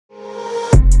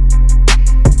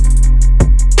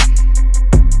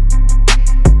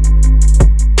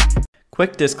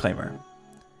Quick disclaimer.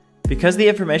 Because the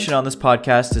information on this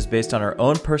podcast is based on our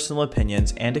own personal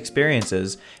opinions and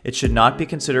experiences, it should not be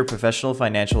considered professional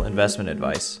financial investment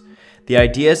advice. The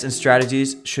ideas and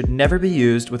strategies should never be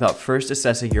used without first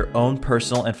assessing your own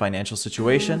personal and financial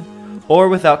situation or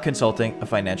without consulting a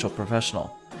financial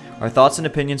professional. Our thoughts and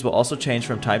opinions will also change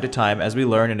from time to time as we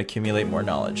learn and accumulate more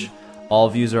knowledge. All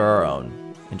views are our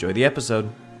own. Enjoy the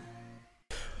episode.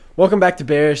 Welcome back to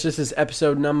Bearish. This is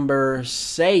episode number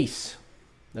 6.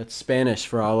 That's Spanish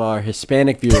for all our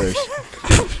Hispanic viewers.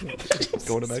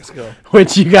 Going to Mexico.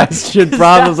 Which you guys should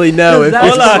probably know.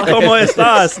 Hola, ¿cómo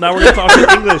estás? Now we're going to talk in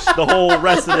English the whole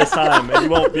rest of this time, and you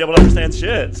won't be able to understand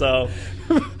shit, so.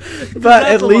 But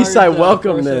at least I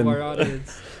welcome them. All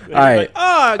right.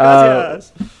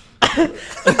 Gracias.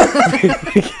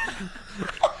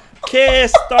 ¿Qué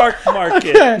stock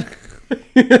market?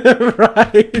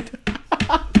 Right.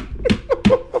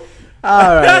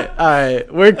 All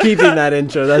right. We're keeping that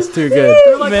intro. That's too good.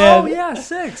 They're like, Man. oh yeah,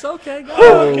 6. Okay,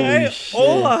 go. Okay. shit.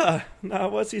 Hola. Now,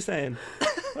 what's he saying?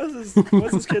 What's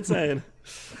this kid saying?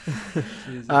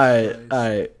 All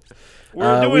right.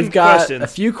 We're doing We've got questions. a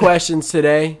few questions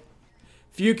today.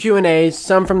 Few Q&As,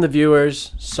 some from the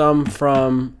viewers, some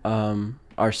from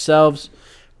ourselves.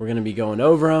 We're going to be going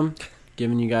over them,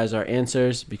 giving you guys our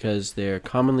answers because they're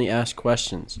commonly asked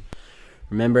questions.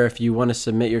 Remember, if you want to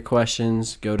submit your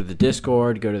questions, go to the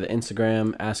Discord, go to the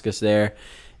Instagram, ask us there,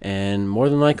 and more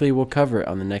than likely we'll cover it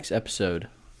on the next episode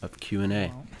of Q&A.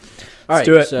 All right,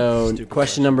 do it. so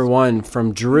question number 1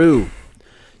 from Drew.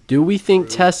 Do we think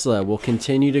Tesla will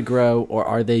continue to grow, or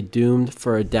are they doomed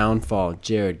for a downfall?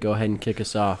 Jared, go ahead and kick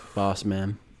us off, boss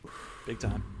man. Big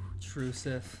time. True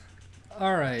Sif.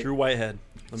 All right. Drew Whitehead.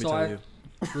 Let me tell you.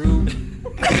 Drew.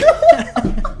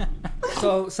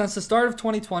 So since the start of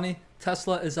 2020,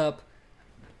 Tesla is up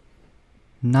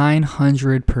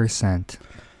 900%.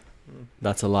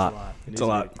 That's a lot. It's a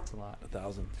lot.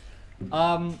 1,000.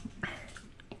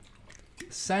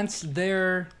 Since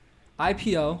their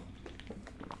IPO,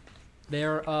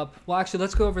 they're up. Well, actually,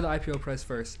 let's go over the IPO price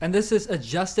first. And this is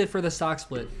adjusted for the stock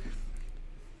split.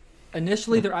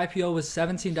 Initially, their IPO was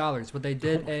 $17, but they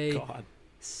did God.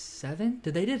 7?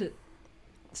 They did it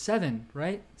 7,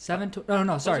 right? 7 to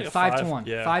no, sorry, like a 5 to five. 1.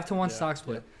 Yeah. 5 to 1 Yeah. stock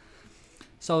split.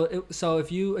 So if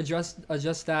you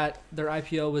adjust that, their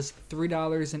IPO was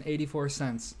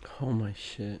 $3.84. Oh my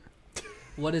shit.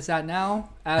 What is that now?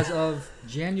 As of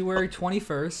January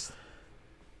 21st,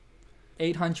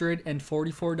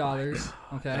 $844.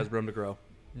 Okay. Has room to grow.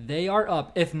 They are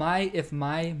up. If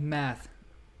my math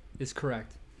is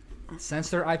correct, since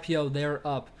their IPO, they're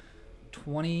up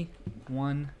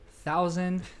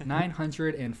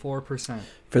 21,904%.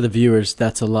 For the viewers,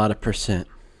 that's a lot of percent.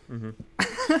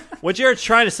 What you're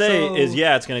trying to say So- is,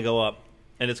 yeah, it's going to go up,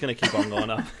 and it's going to keep on going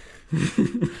up.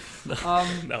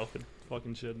 No, it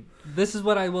fucking shouldn't. This is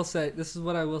what I will say.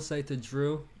 To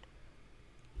Drew.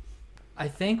 I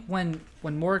think when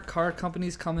more car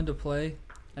companies come into play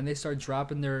and they start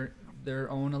dropping their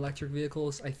own electric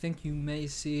vehicles, I think you may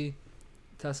see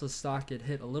Tesla's stock get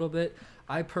hit a little bit.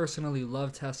 I personally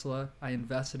love Tesla. I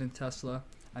invested in Tesla.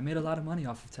 I made a lot of money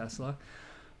off of Tesla,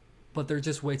 but they're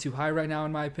just way too high right now,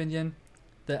 in my opinion.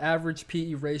 The average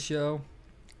PE ratio,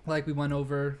 like we went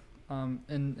over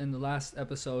in the last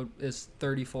episode, is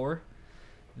 34.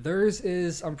 Theirs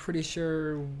is, I'm pretty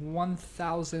sure,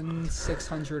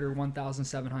 1,600 or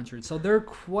 1,700. So they're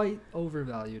quite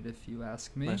overvalued, if you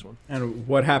ask me. Nice one. And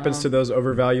what happens to those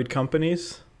overvalued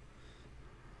companies?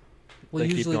 Well, They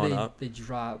keep usually going up. they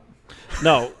drop.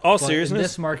 No, all But seriousness. in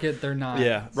this market, they're not.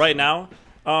 Yeah, right now,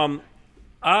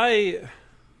 I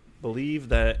believe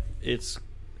that it's.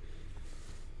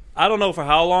 I don't know for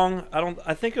how long.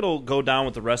 I think it'll go down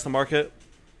with the rest of the market,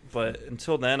 but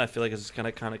until then, I feel like it's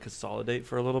gonna kind of consolidate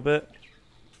for a little bit.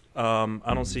 I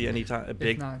don't see any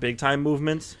big time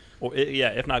movements, or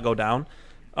if not go down.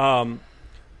 But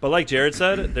like Jared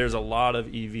said, there's a lot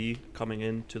of EV coming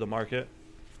into the market,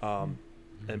 and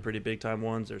pretty big time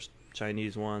ones. There's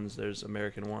Chinese ones, there's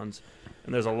American ones,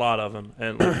 and there's a lot of them.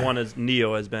 And like one is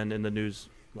NIO has been in the news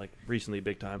like recently,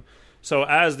 big time. So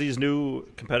as these new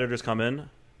competitors come in,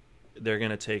 they're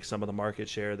going to take some of the market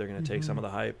share. They're going to take some of the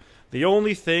hype. The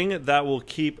only thing that will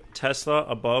keep Tesla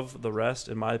above the rest,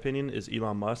 in my opinion, is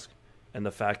Elon Musk and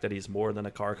the fact that he's more than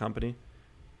a car company.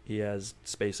 He has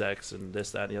SpaceX and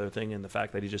this, that, and the other thing, and the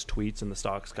fact that he just tweets and the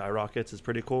stock skyrockets is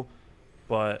pretty cool.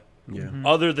 But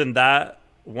other than that,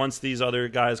 once these other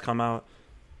guys come out,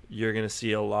 you're going to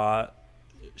see a lot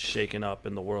shaken up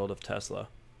in the world of Tesla.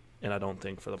 And I don't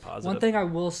think for the positive. One thing I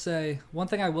will say,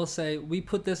 we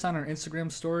put this on our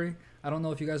Instagram story. I don't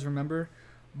know if you guys remember,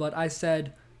 but I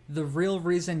said the real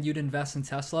reason you'd invest in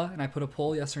Tesla, and I put a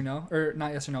poll, yes or no, or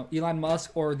not yes or no, Elon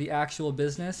Musk or the actual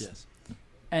business. Yes,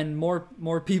 And more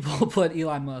people put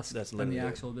Elon Musk That's than the literally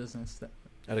it. actual business.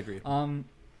 I'd agree. And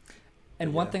But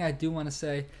one yeah. thing I do want to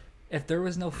say, if there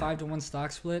was no 5-to-1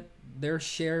 stock split, their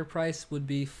share price would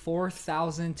be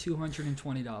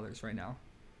 $4,220 right now,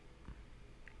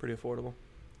 Pretty affordable.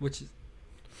 which is.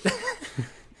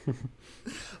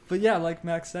 But yeah, like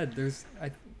Max said,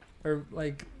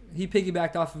 he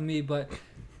piggybacked off of me, but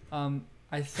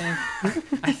I think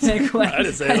when I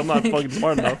didn't say it. I'm not fucking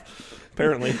smart enough.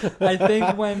 Apparently. I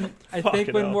think when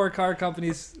Fucking hell. more car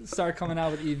companies start coming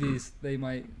out with EVs, they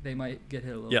might get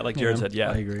hit a little. Yeah, like Jared said.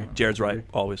 Yeah, I agree. Jared's right.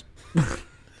 Always.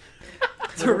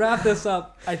 To wrap this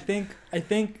up, I think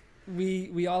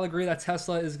we all agree that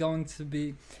Tesla is going to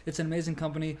be, it's an amazing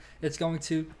company. It's going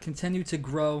to continue to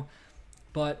grow,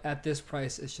 but at this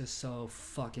price, it's just so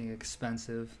fucking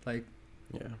expensive. Like,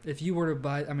 Yeah. if you were to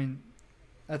buy, I mean,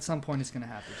 at some point it's going to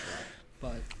have to drop,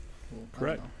 but I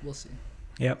Correct. don't know. We'll see.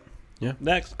 Yep.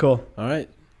 Next. Cool. All right.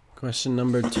 Question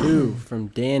number 2 from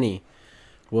Danny.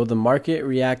 Will the market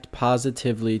react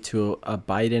positively to a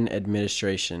Biden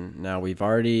administration? Now, we've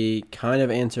already kind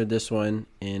of answered this one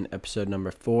in episode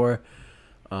number 4.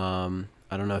 I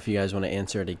don't know if you guys want to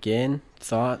answer it again.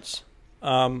 Thoughts?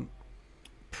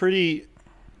 Pretty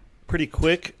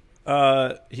quick.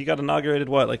 He got inaugurated,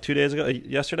 what, like 2 days ago?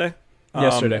 Yesterday?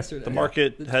 Yesterday. The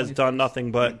market The has 25th. done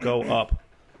nothing but go up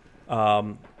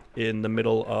in the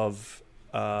middle of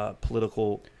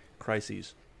political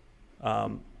crises.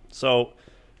 So,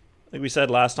 like we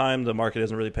said last time, the market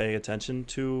isn't really paying attention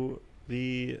to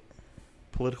the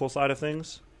political side of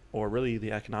things, or really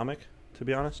the economic, to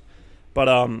be honest. But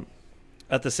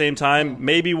at the same time,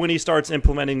 maybe when he starts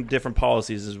implementing different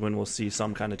policies is when we'll see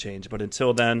some kind of change. But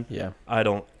until then, Yeah, I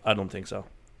don't think so.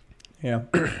 Yeah.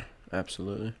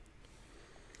 absolutely.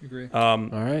 Agree. All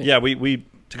right. Yeah, we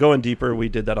to go in deeper, we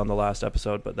did that on the last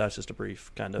episode, but that's just a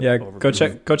brief kind of Yeah.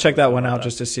 overview. Go check that one about out that.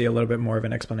 just to see a little bit more of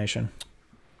an explanation.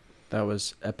 That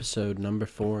was episode number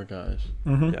 4, guys.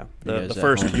 Mm-hmm. Yeah, You guys the at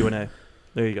first home? Q&A.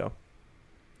 There you go.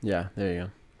 Yeah, there you go.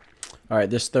 All right,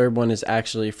 this third one is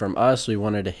actually from us. We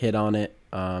wanted to hit on it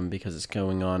because it's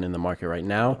going on in the market right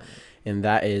now. And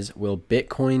that is, will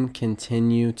Bitcoin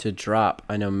continue to drop?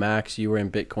 I know, Max, you were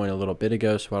in Bitcoin a little bit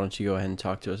ago, so why don't you go ahead and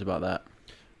talk to us about that?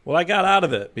 Well, I got out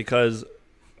of it because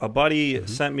a buddy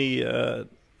sent me a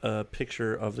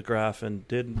picture of the graph and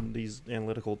did these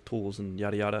analytical tools and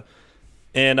yada yada.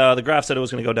 And the graph said it was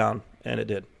going to go down, and it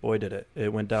did. Boy, did it.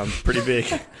 It went down pretty big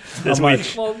this How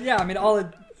much? week. Well, yeah, I mean,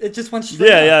 it just went straight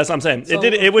Yeah, up. that's what I'm saying. So,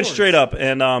 It of went course. straight up,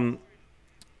 and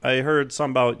I heard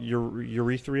something about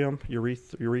urethrium,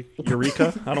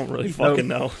 eureka. I don't really fucking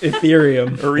know.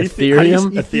 Ethereum.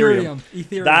 Ethereum?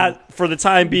 Ethereum. That, for the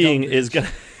time being, Dumb is bitch. gonna.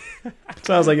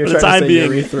 Sounds like you're For the trying to time say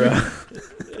being- urethra.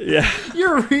 Yeah,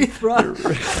 Urethra.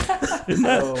 isn't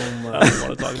that? Oh, I my don't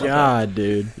want to talk about God,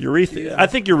 dude. that. Urethra. I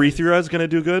think urethra is gonna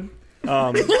do good.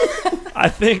 I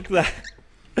think that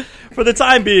for the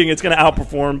time being, it's gonna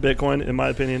outperform Bitcoin, in my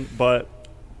opinion. But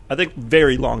I think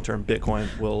very long term, Bitcoin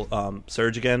will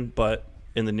surge again. But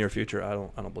in the near future, I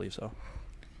don't believe so.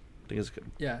 I think it's good.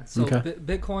 Yeah. So Okay.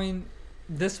 Bitcoin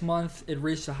this month it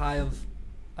reached a high of,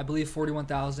 I believe,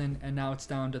 41,000, and now it's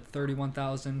down to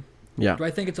 31,000. Yeah. Do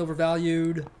I think it's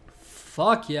overvalued?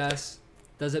 Fuck yes.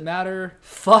 Does it matter?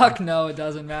 Fuck no, it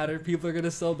doesn't matter. People are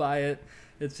gonna still buy it.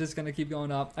 It's just gonna keep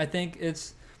going up. I think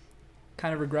it's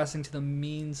kind of regressing to the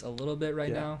means a little bit right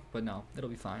Yeah. now, but no, it'll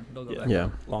be fine. It'll go Yeah. back. Yeah.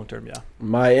 Long term, yeah.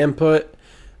 My input,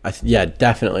 yeah,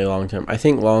 definitely long term. I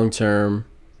think long term,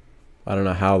 I don't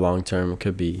know how long term, it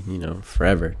could be,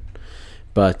 forever.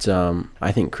 But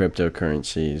I think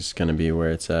cryptocurrency is going to be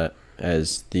where it's at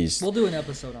as these. We'll do an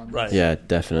episode on this. Right. Yeah,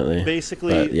 definitely.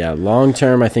 Basically, But yeah, long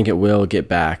term, I think it will get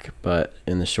back. But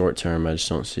in the short term, I just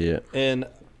don't see it. and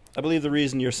I believe the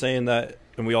reason you're saying that,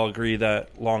 and we all agree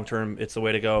that long term it's the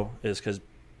way to go, is because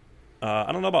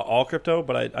I don't know about all crypto,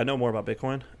 but I know more about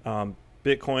Bitcoin.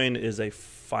 Bitcoin is a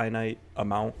finite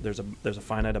amount. There's a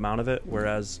finite amount of it,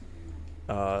 whereas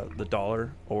the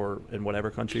dollar, or in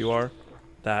whatever country you are,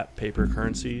 that paper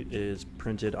currency is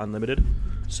printed unlimited.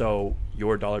 So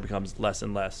your dollar becomes less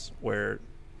and less, where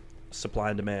supply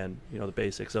and demand, the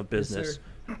basics of business,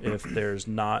 if there's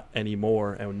not any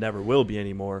more and never will be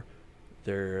any more,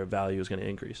 their value is going to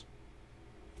increase.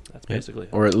 That's Yeah. basically it.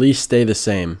 Or at least stay the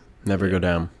same, never Yeah. go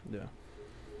down. Yeah.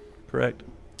 Correct.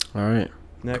 All right.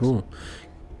 Next. Cool.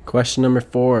 Question number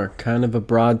 4, kind of a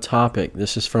broad topic.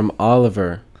 This is from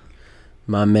Oliver,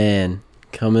 my man,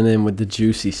 coming in with the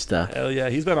juicy stuff. Hell yeah,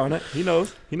 he's been on it. He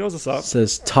knows. He knows what's up.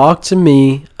 Says, talk to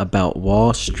me about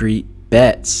Wall Street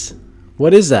bets.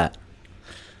 What is that?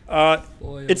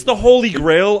 Boy, It's the holy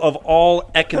grail of all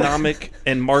economic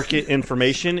and market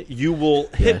information. You will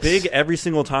hit Yes. big every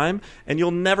single time, and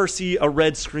you'll never see a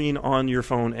red screen on your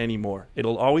phone anymore.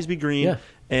 It'll always be green, Yeah.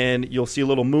 and you'll see a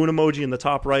little moon emoji in the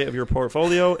top right of your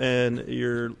portfolio, and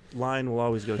your line will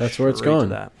always go That's where it's straight going.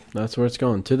 to that. That's where it's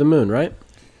going. To the moon, right?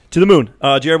 To the moon.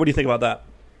 Jared, what do you think about that?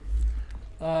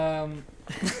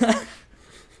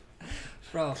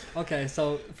 Bro, okay,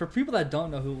 so for people that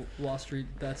don't know who Wall Street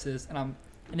Bets is, and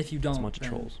if you don't, It's a bunch of then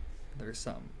trolls. there's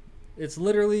some. It's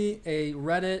literally a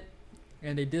Reddit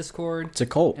and a Discord It's a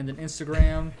cult. and an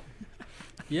Instagram.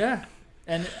 Yeah,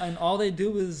 and all they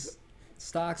do is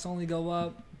stocks only go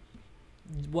up,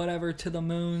 whatever, to the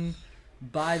moon.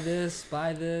 Buy this,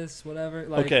 whatever.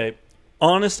 Like, Okay,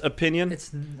 honest opinion.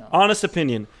 it's nuts. Honest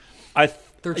opinion.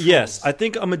 They're Yes, trolls. I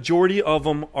think a majority of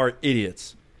them are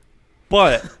idiots.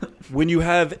 But when you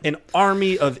have an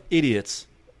army of idiots,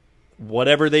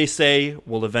 whatever they say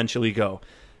will eventually go.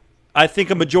 I think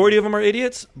a majority of them are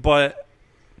idiots, but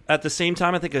at the same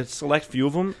time, I think a select few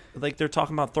of them, like they're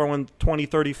talking about throwing 20,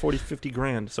 30, 40, 50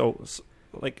 grand. So,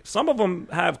 like, some of them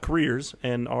have careers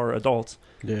and are adults.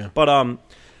 Yeah. But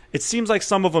it seems like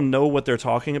some of them know what they're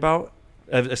talking about.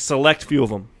 A select few of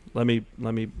them. Let me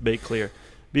make clear,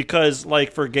 because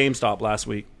like for GameStop last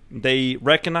week, they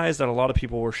recognized that a lot of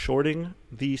people were shorting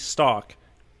the stock,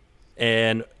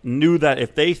 and knew that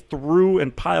if they threw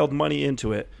and piled money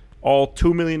into it, all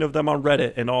 2 million of them on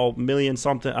Reddit and all million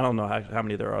something, I don't know how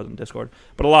many there are in Discord,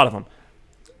 but a lot of them.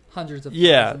 Hundreds of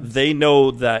Yeah, thousands. they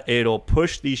know that it'll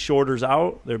push these shorters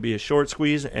out. There'll be a short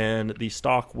squeeze, and the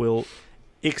stock will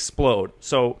explode.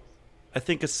 So I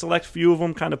think a select few of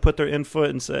them kind of put their input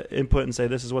and say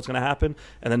this is what's going to happen,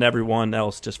 and then everyone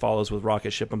else just follows with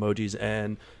rocket ship emojis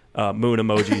and moon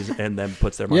emojis, and then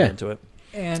puts their money Yeah. into it.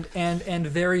 and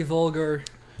very vulgar.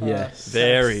 Yes. text.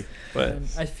 Very, but And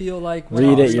I feel like when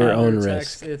Read I'm at your reading own their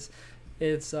risk. text,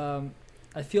 it's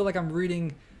I feel like I'm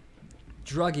reading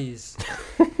druggies,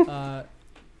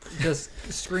 just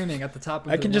screaming at the top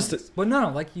of I their can just- lungs. But no,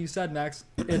 like you said, Max,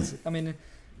 it's I mean,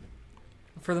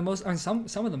 for the most, I mean,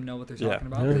 some of them know what they're Yeah. talking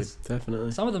about. Yeah, 'Cause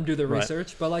definitely. some of them do their Right.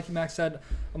 research, but like Max said,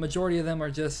 a majority of them are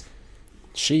just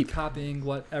Sheep. copying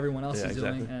what everyone else Yeah, is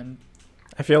doing, exactly. and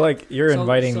I feel like you're so-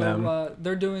 inviting so, them.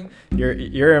 They're doing.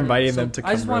 You're inviting so them to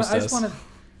come roast us.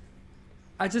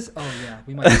 Oh yeah,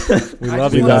 we might. We I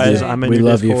love just you wanna guys. guys, say- I'm in We your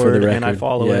love you for Discord, the and I record.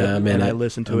 follow Yeah, it, man, and I I-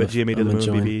 listen to I'm it. a- Jimmy to I'm the a Moon,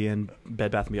 join. BB, and Bed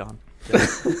Bath and Beyond.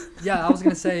 Yeah, I was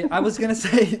gonna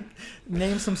say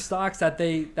name some stocks that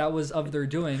was of their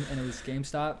doing, and it was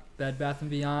GameStop, Bed Bath and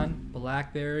Beyond,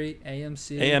 BlackBerry,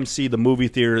 AMC. AMC, the movie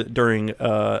theater during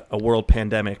a world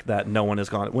pandemic that no one has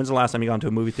gone. When's the last time you gone to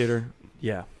a movie theater?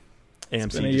 Yeah,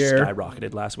 AMC been a just year.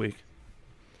 skyrocketed last week.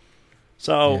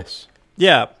 So Yes.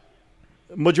 yeah,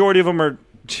 majority of them are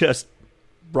just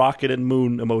rocket and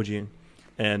moon emojiing,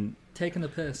 and Taking the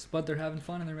piss, but they're having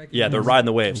fun and they're making. yeah, they're money. riding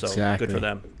the wave. So Exactly. good for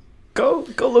them. Go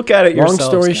look at it Long yourselves.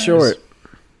 story guys. short.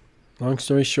 Long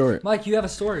story short. Mike, you have a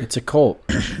story. It's a cult.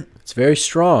 It's very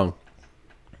strong.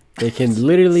 They can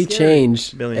literally Scary.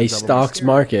 change Millions a of them. stocks Scary.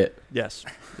 market Yes,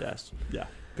 yeah,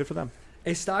 good for them.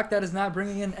 A stock that is not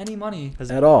bringing in any money.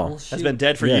 at all. will Has shoot. been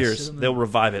dead for Yes. years. Shoot 'em They'll in.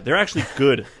 revive it. They're actually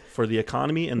good for the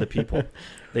economy and the people.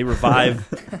 They revive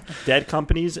dead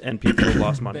companies and people who've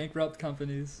lost money. Bankrupt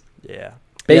companies. Yeah.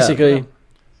 Basically, Yeah.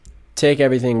 take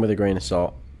everything with a grain of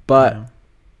salt. But Yeah.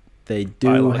 they Buy a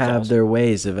do lot of have calls. their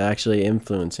ways of actually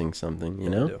influencing something, you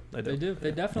know? They do.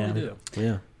 They definitely Yeah. do.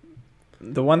 Yeah.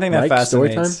 The one thing that Mike, story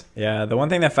fascinates, the one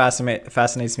thing that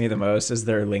fascinates me the most is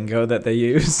their lingo that they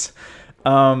use.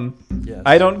 Yes.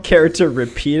 I don't care to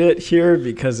repeat it here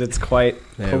because it's quite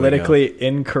There we politically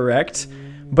incorrect,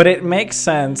 but it makes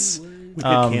sense. We get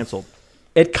Um, canceled.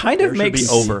 It kind There of should makes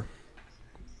be over.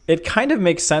 It kind of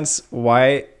makes sense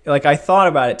why. Like I thought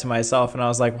about it to myself, and I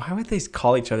was like, why would they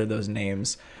call each other those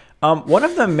names? One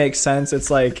of them makes sense.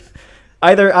 It's like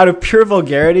either out of pure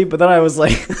vulgarity, but then I was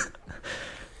like.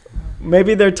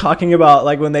 Maybe they're talking about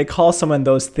like when they call someone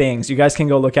those things, you guys can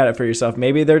go look at it for yourself.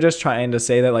 Maybe they're just trying to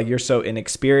say that like you're so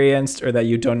inexperienced or that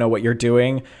you don't know what you're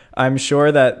doing. I'm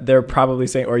sure that they're probably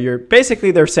saying, or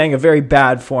they're saying a very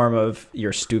bad form of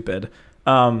you're stupid.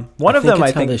 One of them, I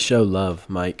it's how think, they show love,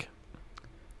 Mike.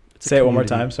 It's a say it one more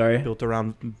community time. Sorry. Built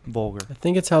around vulgar. I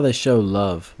think it's how they show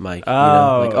love, Mike. Oh,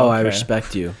 Like, I okay.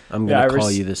 respect you. I'm Yeah, going to I call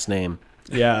res- you this name.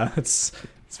 Yeah, it's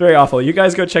very awful. You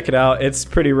guys go check it out. It's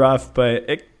pretty rough, but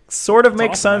it sort of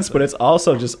makes awful, sense, but it's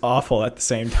also just awful at the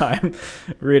same time.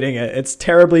 Reading it, it's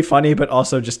terribly funny, but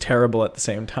also just terrible at the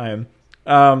same time.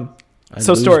 I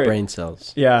So lose story- brain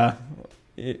cells. Yeah,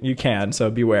 you can,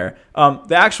 so beware.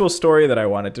 The actual story that I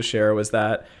wanted to share was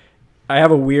that I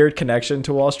have a weird connection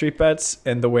to Wall Street Bets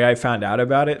and the way I found out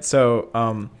about it. So,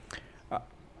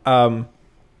 while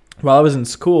I was in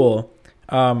school,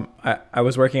 I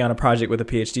was working on a project with a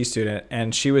PhD student,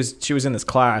 and she was in this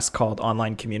class called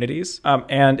Online Communities.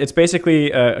 And it's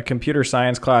basically a computer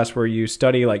science class where you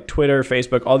study like Twitter,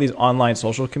 Facebook, all these online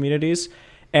social communities,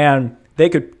 and they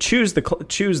could choose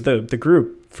the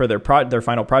group for their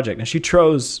final project. And she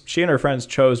and her friends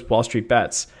chose Wall Street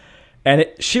Bets. And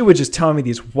she would just tell me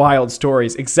these wild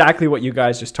stories, exactly what you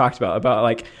guys just talked about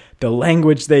like the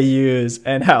language they use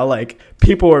and how like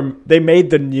they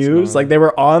made the news, like they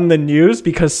were on the news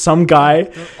because some guy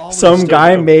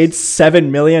made $7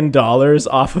 million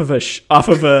off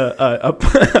of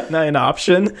an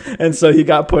option, and so he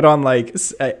got put on like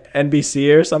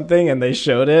NBC or something, and they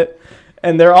showed it.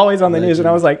 And they're always on the news. And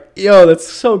I was like, yo, that's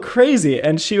so crazy.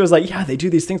 And she was like, yeah, they do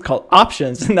these things called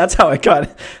options. And that's how I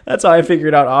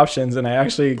figured out options. And I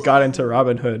actually got into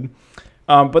Robinhood.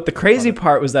 But the crazy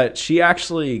part was that she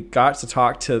actually got to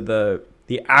talk to the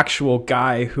actual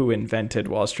guy who invented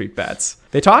Wall Street Bets.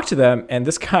 They talked to them, and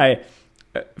this guy,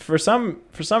 for some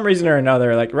reason or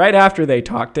another, like right after they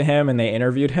talked to him and they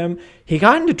interviewed him, he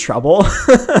got into trouble.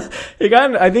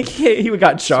 I think he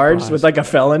got charged with like a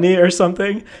felony or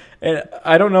something. And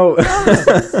I don't know.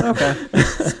 Okay.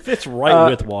 Fits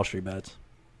right with Wall Street Bets.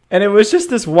 And it was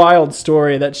just this wild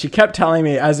story that she kept telling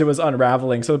me as it was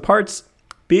unraveling. So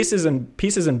pieces and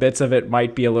bits of it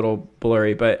might be a little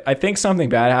blurry, but I think something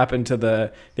bad happened to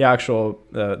the actual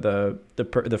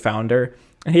the founder.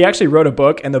 And he actually wrote a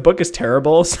book, and the book is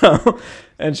terrible. So,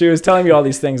 and she was telling me all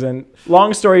these things. And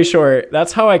long story short,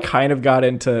 that's how I kind of got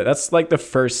into. That's like the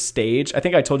first stage. I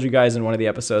think I told you guys in one of the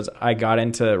episodes I got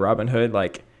into Robinhood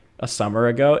like a summer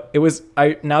ago.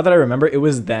 Now that I remember, it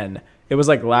was then. It was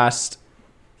like last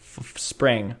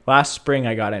spring. Last spring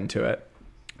I got into it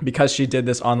because she did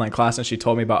this online class and she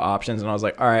told me about options, and I was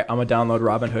like, all right, I'm gonna download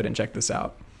Robinhood and check this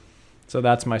out. So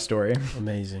that's my story.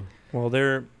 Amazing. Well,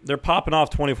 they're popping off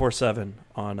 24/7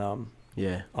 on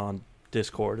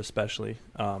Discord, especially.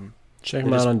 Check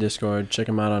them out on Discord. Check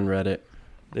them out on Reddit.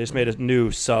 They just made a new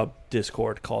sub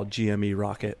Discord called GME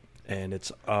Rocket, and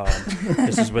it's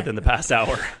this is within the past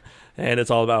hour, and it's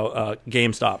all about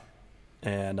GameStop,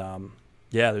 and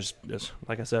there's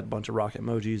like I said, a bunch of rocket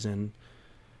emojis and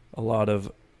a lot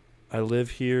of I live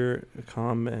here,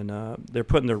 come, and they're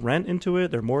putting their rent into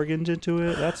it, their mortgage into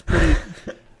it. That's pretty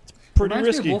Reminds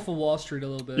risky. Me of Wolf of Wall Street a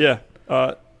little bit. Yeah,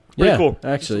 pretty cool.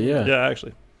 Actually, yeah,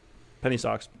 actually, penny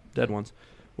stocks, dead ones.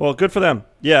 Well, good for them.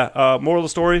 Yeah. Moral of the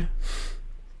story: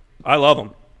 I love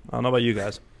them. I don't know about you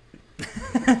guys.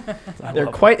 They're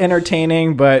quite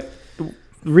entertaining, but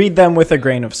read them with a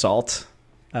grain of salt.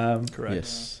 Correct.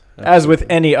 Yes. As with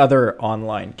any other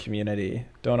online community,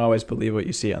 don't always believe what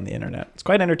you see on the internet. It's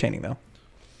quite entertaining, though.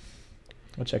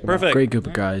 I'll check them out. Perfect. Great group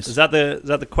of guys. Is that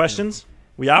the questions?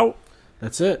 We out?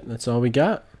 That's it. That's all we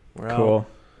got. We're out. Cool.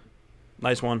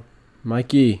 Nice one.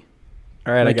 Mikey.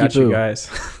 All right, Mikey I got you Boo. guys.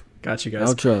 Got you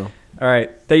guys. Outro. All right.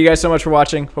 Thank you guys so much for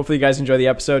watching. Hopefully you guys enjoyed the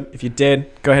episode. If you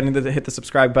did, go ahead and hit the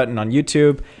subscribe button on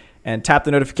YouTube and tap the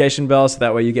notification bell so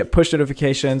that way you get push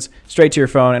notifications straight to your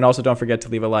phone. And also don't forget to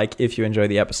leave a like if you enjoy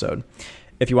the episode.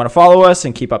 If you want to follow us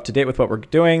and keep up to date with what we're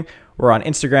doing, we're on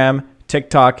Instagram,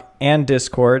 TikTok, and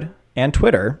Discord, and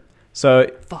Twitter. So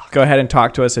go ahead and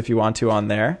talk to us if you want to on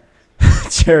there.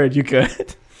 Jared, you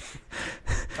good?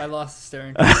 I lost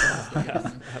the staring.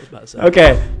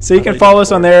 Okay, so you can follow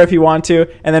us on there if you want to.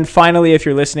 And then finally, if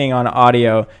you're listening on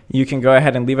audio, you can go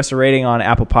ahead and leave us a rating on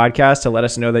Apple Podcasts to let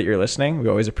us know that you're listening. We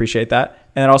always appreciate that.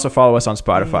 And then also follow us on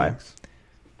Spotify.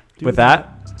 With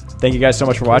that, thank you guys so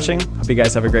much for watching. Hope you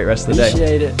guys have a great rest of the day.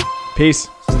 Appreciate it. Peace.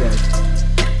 See you guys.